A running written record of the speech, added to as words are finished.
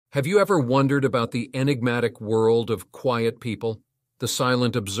Have you ever wondered about the enigmatic world of quiet people, the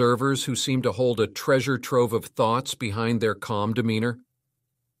silent observers who seem to hold a treasure trove of thoughts behind their calm demeanor?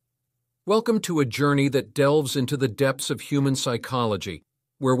 Welcome to a journey that delves into the depths of human psychology,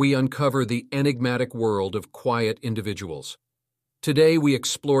 where we uncover the enigmatic world of quiet individuals. Today we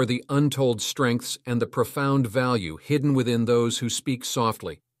explore the untold strengths and the profound value hidden within those who speak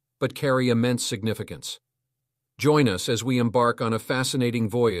softly, but carry immense significance. Join us as we embark on a fascinating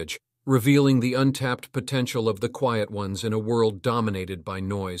voyage, revealing the untapped potential of the quiet ones in a world dominated by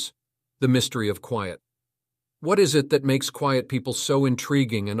noise. The mystery of quiet. What is it that makes quiet people so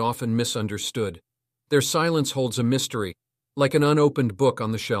intriguing and often misunderstood? Their silence holds a mystery, like an unopened book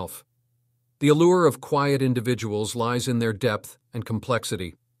on the shelf. The allure of quiet individuals lies in their depth and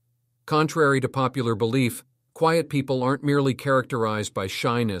complexity. Contrary to popular belief, quiet people aren't merely characterized by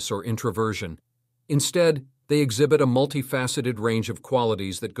shyness or introversion. Instead, they exhibit a multifaceted range of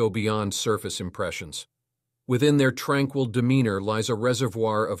qualities that go beyond surface impressions. Within their tranquil demeanor lies a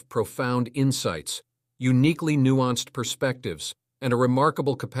reservoir of profound insights, uniquely nuanced perspectives, and a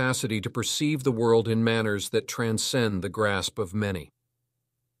remarkable capacity to perceive the world in manners that transcend the grasp of many.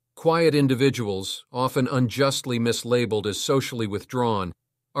 Quiet individuals, often unjustly mislabeled as socially withdrawn,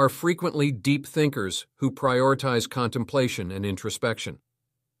 are frequently deep thinkers who prioritize contemplation and introspection.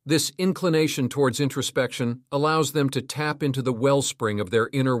 This inclination towards introspection allows them to tap into the wellspring of their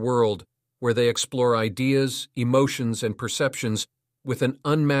inner world, where they explore ideas, emotions, and perceptions with an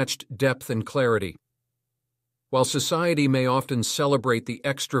unmatched depth and clarity. While society may often celebrate the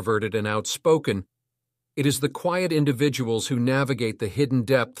extroverted and outspoken, it is the quiet individuals who navigate the hidden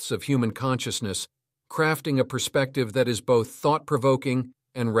depths of human consciousness, crafting a perspective that is both thought-provoking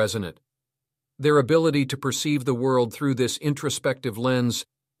and resonant. Their ability to perceive the world through this introspective lens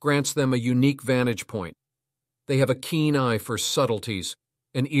grants them a unique vantage point. They have a keen eye for subtleties,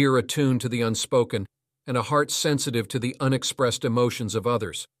 an ear attuned to the unspoken, and a heart sensitive to the unexpressed emotions of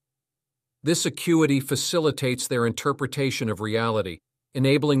others. This acuity facilitates their interpretation of reality,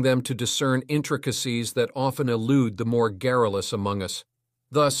 enabling them to discern intricacies that often elude the more garrulous among us.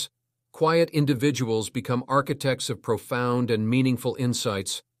 Thus, quiet individuals become architects of profound and meaningful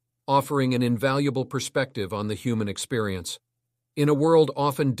insights, offering an invaluable perspective on the human experience. In a world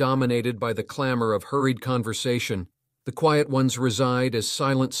often dominated by the clamor of hurried conversation, the quiet ones reside as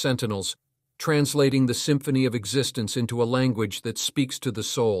silent sentinels, translating the symphony of existence into a language that speaks to the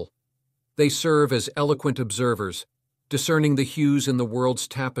soul. They serve as eloquent observers, discerning the hues in the world's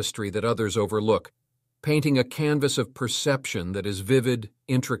tapestry that others overlook, painting a canvas of perception that is vivid,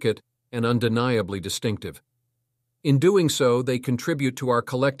 intricate, and undeniably distinctive. In doing so, they contribute to our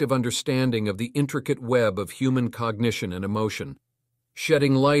collective understanding of the intricate web of human cognition and emotion,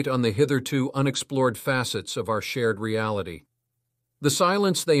 shedding light on the hitherto unexplored facets of our shared reality. The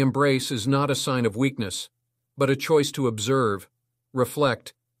silence they embrace is not a sign of weakness, but a choice to observe,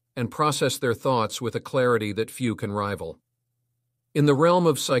 reflect, and process their thoughts with a clarity that few can rival. In the realm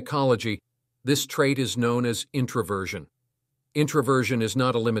of psychology, this trait is known as introversion. Introversion is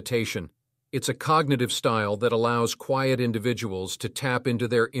not a limitation. It's a cognitive style that allows quiet individuals to tap into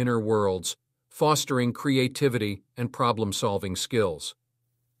their inner worlds, fostering creativity and problem-solving skills.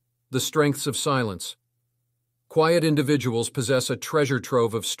 The strengths of silence. Quiet individuals possess a treasure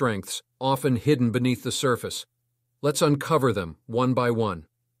trove of strengths, often hidden beneath the surface. Let's uncover them one by one.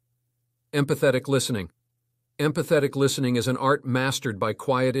 Empathetic listening. Empathetic listening is an art mastered by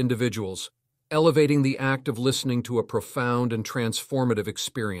quiet individuals, elevating the act of listening to a profound and transformative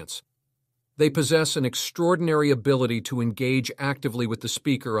experience. They possess an extraordinary ability to engage actively with the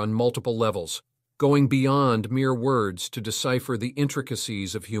speaker on multiple levels, going beyond mere words to decipher the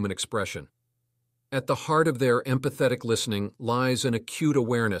intricacies of human expression. At the heart of their empathetic listening lies an acute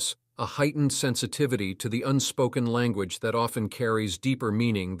awareness, a heightened sensitivity to the unspoken language that often carries deeper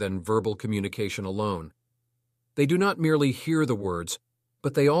meaning than verbal communication alone. They do not merely hear the words,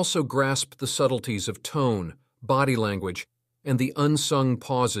 but they also grasp the subtleties of tone, body language, and the unsung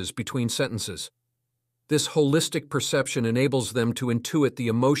pauses between sentences. This holistic perception enables them to intuit the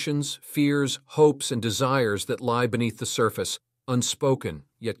emotions, fears, hopes, and desires that lie beneath the surface, unspoken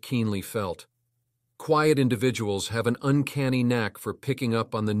yet keenly felt. Quiet individuals have an uncanny knack for picking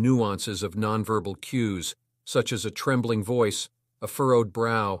up on the nuances of nonverbal cues, such as a trembling voice, a furrowed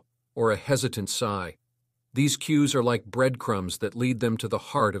brow, or a hesitant sigh. These cues are like breadcrumbs that lead them to the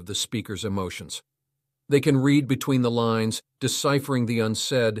heart of the speaker's emotions. They can read between the lines, deciphering the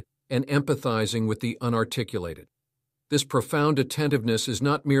unsaid and empathizing with the unarticulated. This profound attentiveness is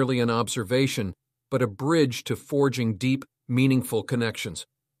not merely an observation, but a bridge to forging deep, meaningful connections.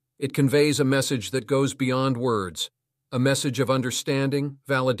 It conveys a message that goes beyond words, a message of understanding,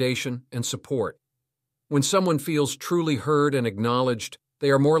 validation, and support. When someone feels truly heard and acknowledged, they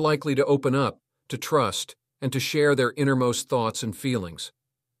are more likely to open up, to trust, and to share their innermost thoughts and feelings.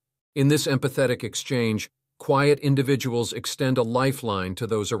 In this empathetic exchange, quiet individuals extend a lifeline to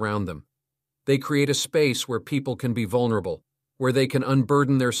those around them. They create a space where people can be vulnerable, where they can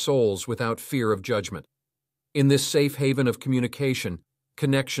unburden their souls without fear of judgment. In this safe haven of communication,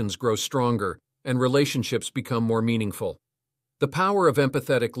 connections grow stronger and relationships become more meaningful. The power of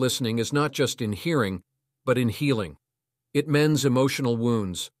empathetic listening is not just in hearing, but in healing. It mends emotional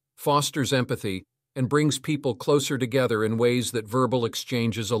wounds, fosters empathy, and brings people closer together in ways that verbal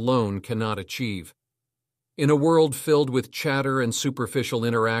exchanges alone cannot achieve. In a world filled with chatter and superficial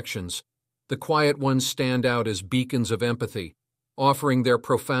interactions, the quiet ones stand out as beacons of empathy, offering their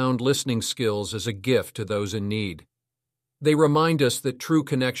profound listening skills as a gift to those in need. They remind us that true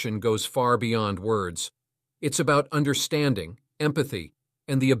connection goes far beyond words. It's about understanding, empathy,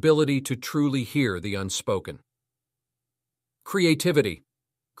 and the ability to truly hear the unspoken. Creativity.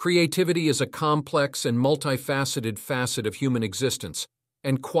 Creativity is a complex and multifaceted facet of human existence,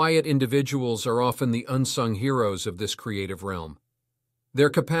 and quiet individuals are often the unsung heroes of this creative realm. Their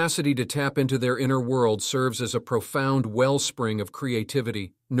capacity to tap into their inner world serves as a profound wellspring of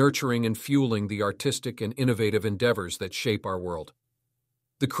creativity, nurturing and fueling the artistic and innovative endeavors that shape our world.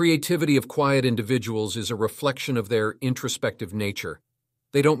 The creativity of quiet individuals is a reflection of their introspective nature.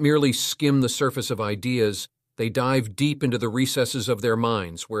 They don't merely skim the surface of ideas, they dive deep into the recesses of their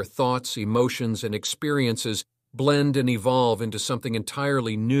minds, where thoughts, emotions, and experiences blend and evolve into something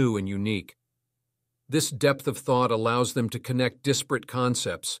entirely new and unique. This depth of thought allows them to connect disparate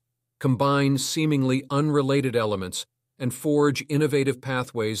concepts, combine seemingly unrelated elements, and forge innovative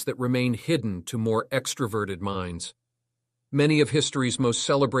pathways that remain hidden to more extroverted minds. Many of history's most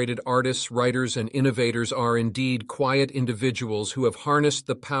celebrated artists, writers, and innovators are indeed quiet individuals who have harnessed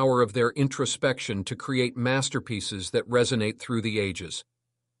the power of their introspection to create masterpieces that resonate through the ages.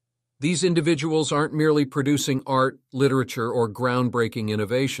 These individuals aren't merely producing art, literature, or groundbreaking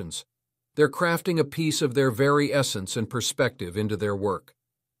innovations. They're crafting a piece of their very essence and perspective into their work.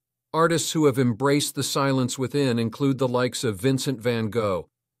 Artists who have embraced the silence within include the likes of Vincent van Gogh,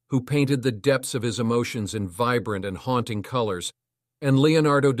 who painted the depths of his emotions in vibrant and haunting colors, and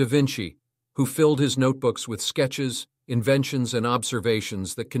Leonardo da Vinci, who filled his notebooks with sketches, inventions, and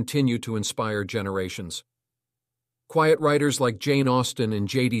observations that continue to inspire generations. Quiet writers like Jane Austen and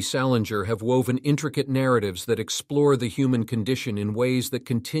J.D. Salinger have woven intricate narratives that explore the human condition in ways that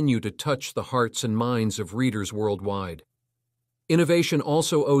continue to touch the hearts and minds of readers worldwide. Innovation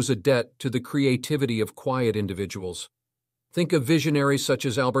also owes a debt to the creativity of quiet individuals. Think of visionaries such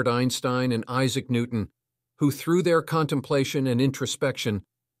as Albert Einstein and Isaac Newton, who through their contemplation and introspection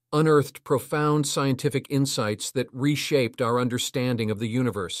unearthed profound scientific insights that reshaped our understanding of the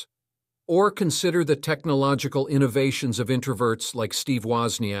universe. Or consider the technological innovations of introverts like Steve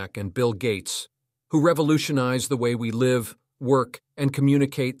Wozniak and Bill Gates, who revolutionized the way we live, work, and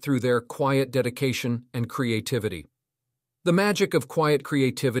communicate through their quiet dedication and creativity. The magic of quiet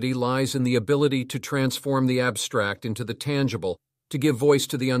creativity lies in the ability to transform the abstract into the tangible, to give voice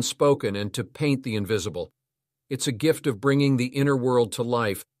to the unspoken, and to paint the invisible. It's a gift of bringing the inner world to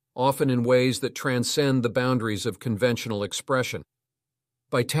life, often in ways that transcend the boundaries of conventional expression.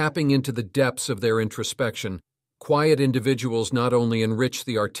 By tapping into the depths of their introspection, quiet individuals not only enrich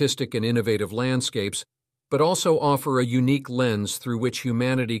the artistic and innovative landscapes, but also offer a unique lens through which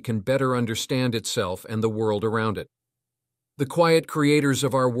humanity can better understand itself and the world around it. The quiet creators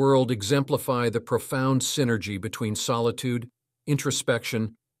of our world exemplify the profound synergy between solitude,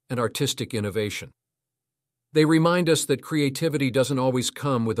 introspection, and artistic innovation. They remind us that creativity doesn't always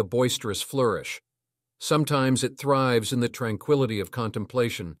come with a boisterous flourish. Sometimes it thrives in the tranquility of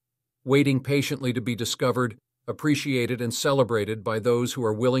contemplation, waiting patiently to be discovered, appreciated, and celebrated by those who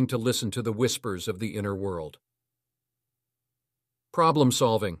are willing to listen to the whispers of the inner world. Problem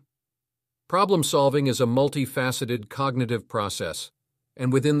solving. Problem solving is a multifaceted cognitive process,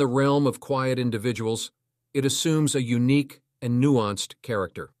 and within the realm of quiet individuals, it assumes a unique and nuanced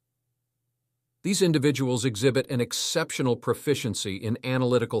character. These individuals exhibit an exceptional proficiency in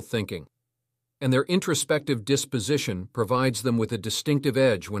analytical thinking, and their introspective disposition provides them with a distinctive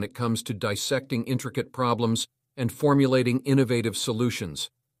edge when it comes to dissecting intricate problems and formulating innovative solutions.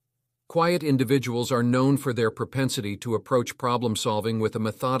 Quiet individuals are known for their propensity to approach problem solving with a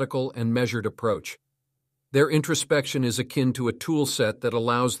methodical and measured approach. Their introspection is akin to a tool set that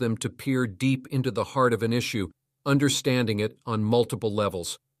allows them to peer deep into the heart of an issue, understanding it on multiple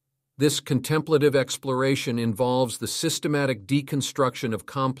levels. This contemplative exploration involves the systematic deconstruction of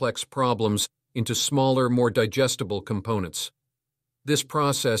complex problems into smaller, more digestible components. This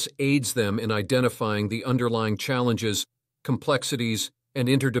process aids them in identifying the underlying challenges, complexities, and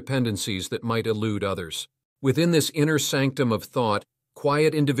interdependencies that might elude others. Within this inner sanctum of thought,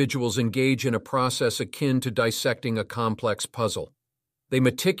 quiet individuals engage in a process akin to dissecting a complex puzzle. They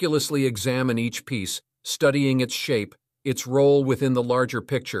meticulously examine each piece, studying its shape, its role within the larger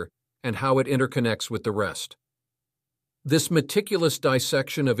picture, and how it interconnects with the rest. This meticulous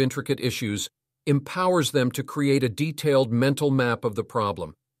dissection of intricate issues empowers them to create a detailed mental map of the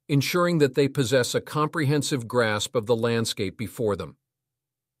problem, ensuring that they possess a comprehensive grasp of the landscape before them.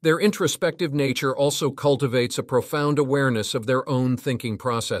 Their introspective nature also cultivates a profound awareness of their own thinking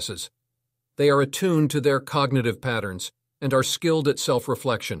processes. They are attuned to their cognitive patterns and are skilled at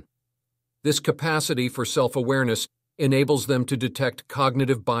self-reflection. This capacity for self-awareness enables them to detect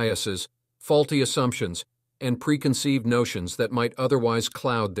cognitive biases, faulty assumptions, and preconceived notions that might otherwise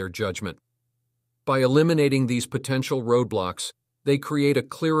cloud their judgment. By eliminating these potential roadblocks, they create a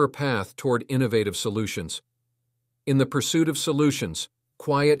clearer path toward innovative solutions. In the pursuit of solutions,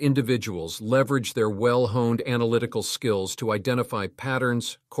 quiet individuals leverage their well-honed analytical skills to identify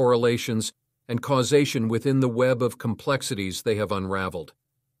patterns, correlations, and causation within the web of complexities they have unraveled.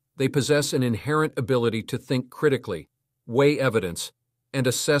 They possess an inherent ability to think critically, weigh evidence, and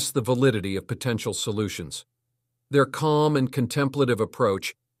assess the validity of potential solutions. Their calm and contemplative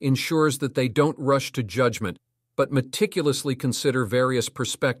approach ensures that they don't rush to judgment, but meticulously consider various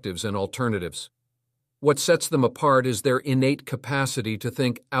perspectives and alternatives. What sets them apart is their innate capacity to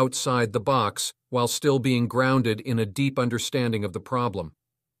think outside the box while still being grounded in a deep understanding of the problem.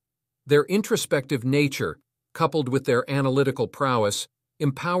 Their introspective nature, coupled with their analytical prowess,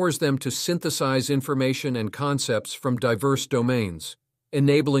 empowers them to synthesize information and concepts from diverse domains,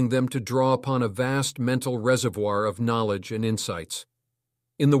 enabling them to draw upon a vast mental reservoir of knowledge and insights.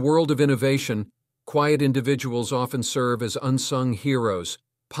 In the world of innovation, quiet individuals often serve as unsung heroes,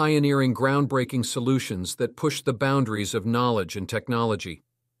 pioneering groundbreaking solutions that push the boundaries of knowledge and technology.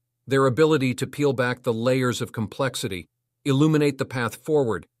 Their ability to peel back the layers of complexity, illuminate the path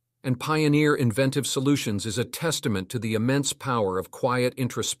forward, and pioneer inventive solutions is a testament to the immense power of quiet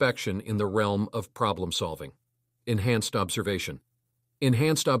introspection in the realm of problem-solving. Enhanced observation.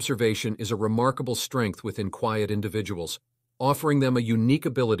 Enhanced observation is a remarkable strength within quiet individuals, offering them a unique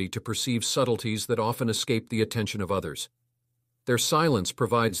ability to perceive subtleties that often escape the attention of others. Their silence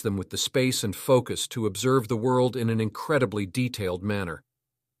provides them with the space and focus to observe the world in an incredibly detailed manner.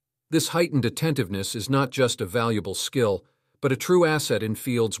 This heightened attentiveness is not just a valuable skill, but a true asset in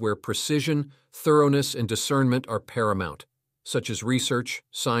fields where precision, thoroughness, and discernment are paramount, such as research,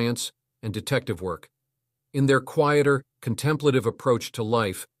 science, and detective work. In their quieter, contemplative approach to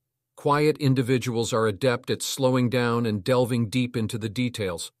life, quiet individuals are adept at slowing down and delving deep into the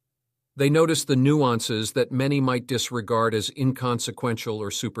details. They notice the nuances that many might disregard as inconsequential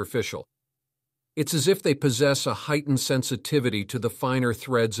or superficial. It's as if they possess a heightened sensitivity to the finer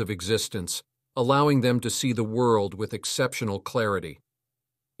threads of existence, allowing them to see the world with exceptional clarity.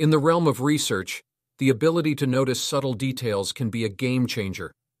 In the realm of research, the ability to notice subtle details can be a game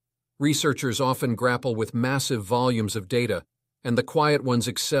changer. Researchers often grapple with massive volumes of data, and the quiet ones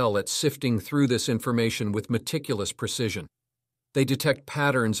excel at sifting through this information with meticulous precision. They detect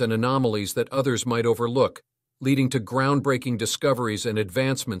patterns and anomalies that others might overlook, leading to groundbreaking discoveries and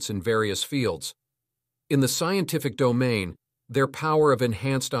advancements in various fields. In the scientific domain, their power of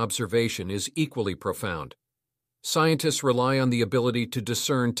enhanced observation is equally profound. Scientists rely on the ability to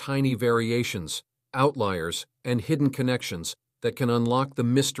discern tiny variations, outliers, and hidden connections that can unlock the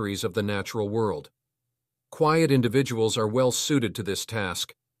mysteries of the natural world. Quiet individuals are well suited to this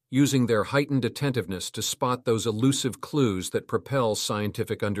task, using their heightened attentiveness to spot those elusive clues that propel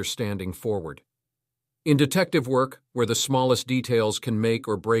scientific understanding forward. In detective work, where the smallest details can make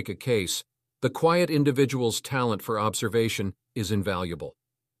or break a case, the quiet individual's talent for observation is invaluable.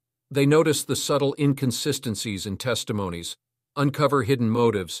 They notice the subtle inconsistencies in testimonies, uncover hidden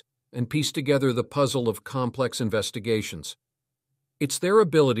motives, and piece together the puzzle of complex investigations. It's their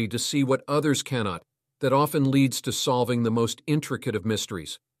ability to see what others cannot that often leads to solving the most intricate of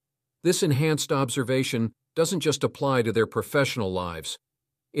mysteries. This enhanced observation doesn't just apply to their professional lives.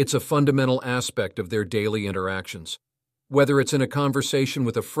 It's a fundamental aspect of their daily interactions. Whether it's in a conversation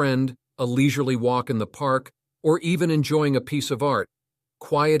with a friend, a leisurely walk in the park, or even enjoying a piece of art,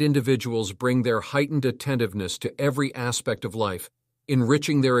 quiet individuals bring their heightened attentiveness to every aspect of life,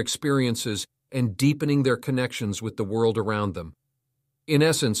 enriching their experiences and deepening their connections with the world around them. In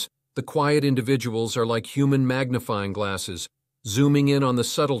essence, the quiet individuals are like human magnifying glasses, zooming in on the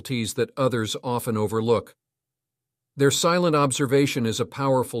subtleties that others often overlook. Their silent observation is a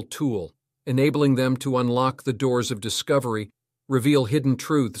powerful tool, enabling them to unlock the doors of discovery, reveal hidden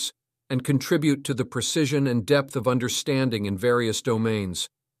truths, and contribute to the precision and depth of understanding in various domains,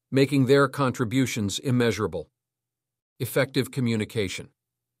 making their contributions immeasurable. Effective communication.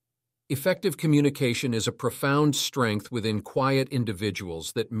 Effective communication is a profound strength within quiet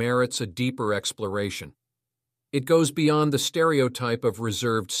individuals that merits a deeper exploration. It goes beyond the stereotype of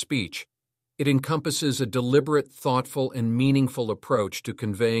reserved speech. It encompasses a deliberate, thoughtful, and meaningful approach to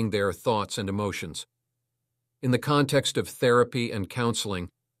conveying their thoughts and emotions. In the context of therapy and counseling,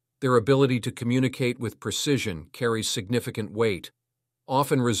 their ability to communicate with precision carries significant weight,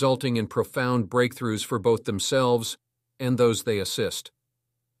 often resulting in profound breakthroughs for both themselves and those they assist.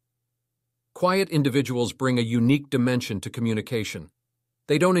 Quiet individuals bring a unique dimension to communication.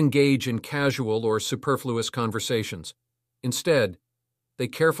 They don't engage in casual or superfluous conversations. Instead, they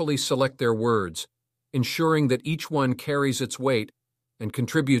carefully select their words, ensuring that each one carries its weight and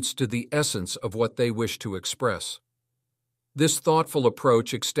contributes to the essence of what they wish to express. This thoughtful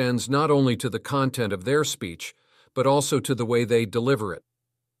approach extends not only to the content of their speech, but also to the way they deliver it.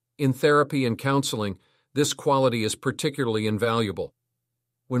 In therapy and counseling, this quality is particularly invaluable.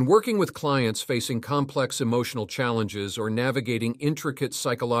 When working with clients facing complex emotional challenges or navigating intricate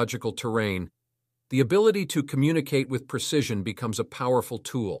psychological terrain, the ability to communicate with precision becomes a powerful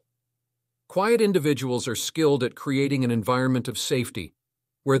tool. Quiet individuals are skilled at creating an environment of safety,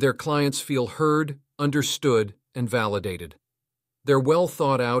 where their clients feel heard, understood, and validated. Their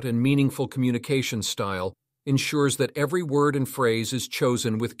well-thought-out and meaningful communication style ensures that every word and phrase is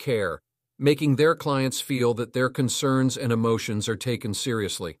chosen with care, making their clients feel that their concerns and emotions are taken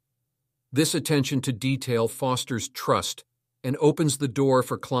seriously. This attention to detail fosters trust and opens the door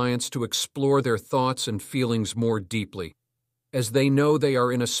for clients to explore their thoughts and feelings more deeply, as they know they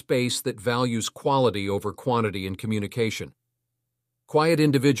are in a space that values quality over quantity in communication. Quiet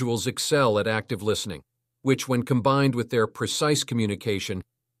individuals excel at active listening, which, when combined with their precise communication,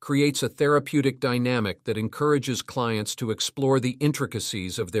 creates a therapeutic dynamic that encourages clients to explore the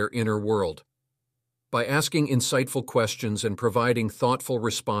intricacies of their inner world. By asking insightful questions and providing thoughtful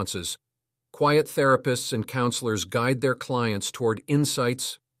responses, quiet therapists and counselors guide their clients toward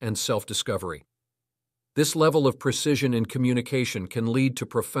insights and self-discovery. This level of precision in communication can lead to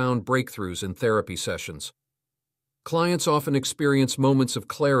profound breakthroughs in therapy sessions. Clients often experience moments of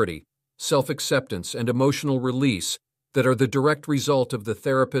clarity, self-acceptance, and emotional release that are the direct result of the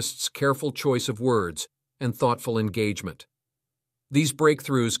therapist's careful choice of words and thoughtful engagement. These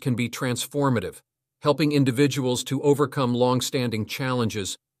breakthroughs can be transformative, helping individuals to overcome long-standing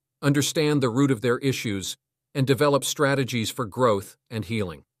challenges, understand the root of their issues, and develop strategies for growth and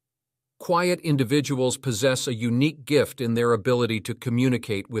healing. Quiet individuals possess a unique gift in their ability to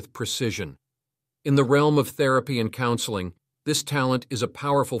communicate with precision. In the realm of therapy and counseling, this talent is a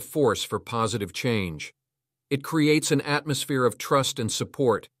powerful force for positive change. It creates an atmosphere of trust and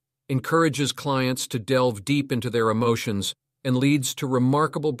support, encourages clients to delve deep into their emotions, and leads to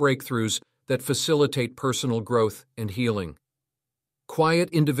remarkable breakthroughs that facilitate personal growth and healing. Quiet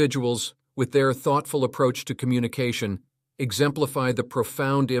individuals, with their thoughtful approach to communication, exemplify the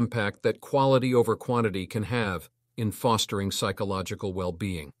profound impact that quality over quantity can have in fostering psychological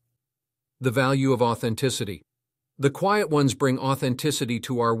well-being. The value of authenticity. The quiet ones bring authenticity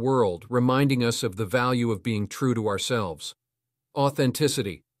to our world, reminding us of the value of being true to ourselves.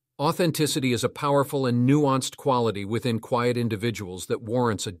 Authenticity. Authenticity is a powerful and nuanced quality within quiet individuals that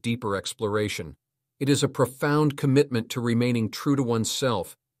warrants a deeper exploration. It is a profound commitment to remaining true to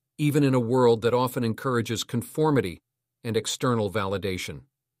oneself, even in a world that often encourages conformity and external validation.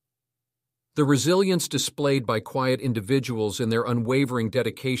 The resilience displayed by quiet individuals in their unwavering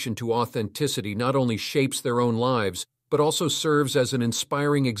dedication to authenticity not only shapes their own lives, but also serves as an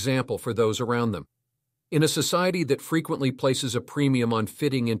inspiring example for those around them. In a society that frequently places a premium on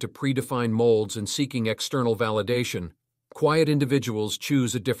fitting into predefined molds and seeking external validation, quiet individuals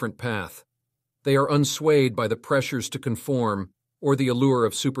choose a different path. They are unswayed by the pressures to conform or the allure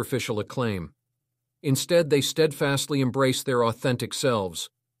of superficial acclaim. Instead, they steadfastly embrace their authentic selves,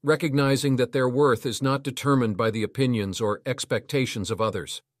 recognizing that their worth is not determined by the opinions or expectations of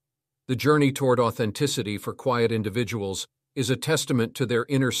others. The journey toward authenticity for quiet individuals is a testament to their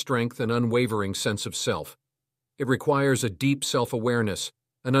inner strength and unwavering sense of self. It requires a deep self-awareness,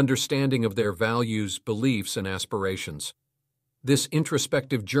 an understanding of their values, beliefs, and aspirations. This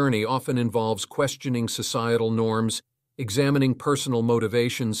introspective journey often involves questioning societal norms, examining personal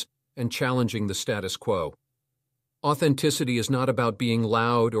motivations, and challenging the status quo. Authenticity is not about being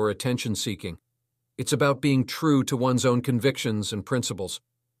loud or attention-seeking. It's about being true to one's own convictions and principles.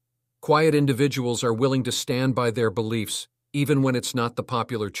 Quiet individuals are willing to stand by their beliefs, even when it's not the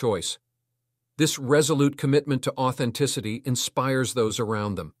popular choice. This resolute commitment to authenticity inspires those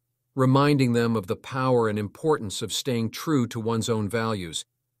around them, reminding them of the power and importance of staying true to one's own values,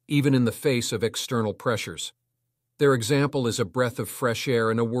 even in the face of external pressures. Their example is a breath of fresh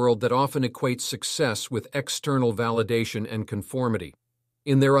air in a world that often equates success with external validation and conformity.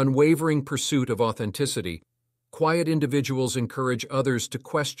 In their unwavering pursuit of authenticity, quiet individuals encourage others to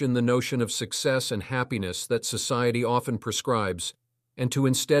question the notion of success and happiness that society often prescribes, and to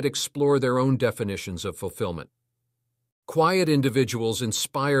instead explore their own definitions of fulfillment. Quiet individuals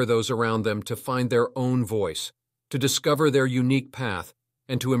inspire those around them to find their own voice, to discover their unique path,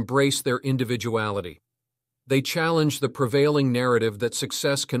 and to embrace their individuality. They challenge the prevailing narrative that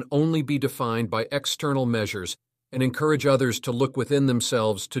success can only be defined by external measures and encourage others to look within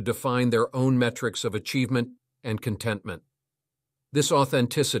themselves to define their own metrics of achievement and contentment. This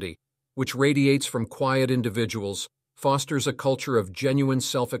authenticity, which radiates from quiet individuals, fosters a culture of genuine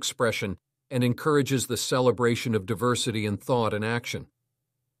self-expression and encourages the celebration of diversity in thought and action.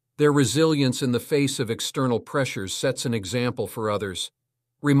 Their resilience in the face of external pressures sets an example for others,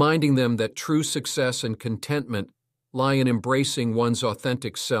 reminding them that true success and contentment lie in embracing one's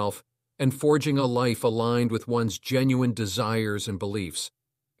authentic self and forging a life aligned with one's genuine desires and beliefs.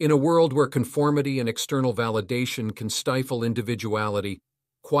 In a world where conformity and external validation can stifle individuality,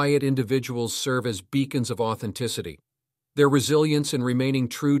 quiet individuals serve as beacons of authenticity. Their resilience in remaining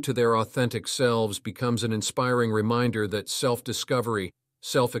true to their authentic selves becomes an inspiring reminder that self-discovery,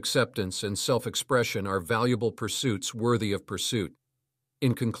 self-acceptance, and self-expression are valuable pursuits worthy of pursuit.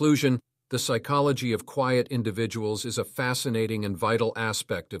 In conclusion, the psychology of quiet individuals is a fascinating and vital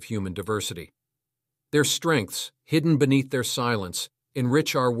aspect of human diversity. Their strengths, hidden beneath their silence,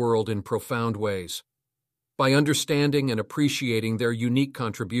 enrich our world in profound ways. By understanding and appreciating their unique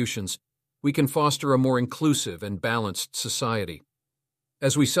contributions, we can foster a more inclusive and balanced society.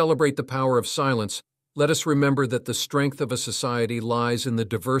 As we celebrate the power of silence, let us remember that the strength of a society lies in the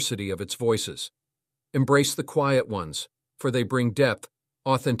diversity of its voices. Embrace the quiet ones, for they bring depth,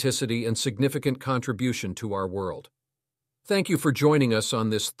 authenticity, and significant contribution to our world. Thank you for joining us on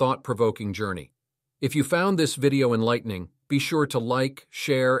this thought-provoking journey. If you found this video enlightening, be sure to like,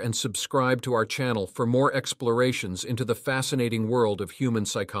 share, and subscribe to our channel for more explorations into the fascinating world of human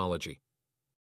psychology.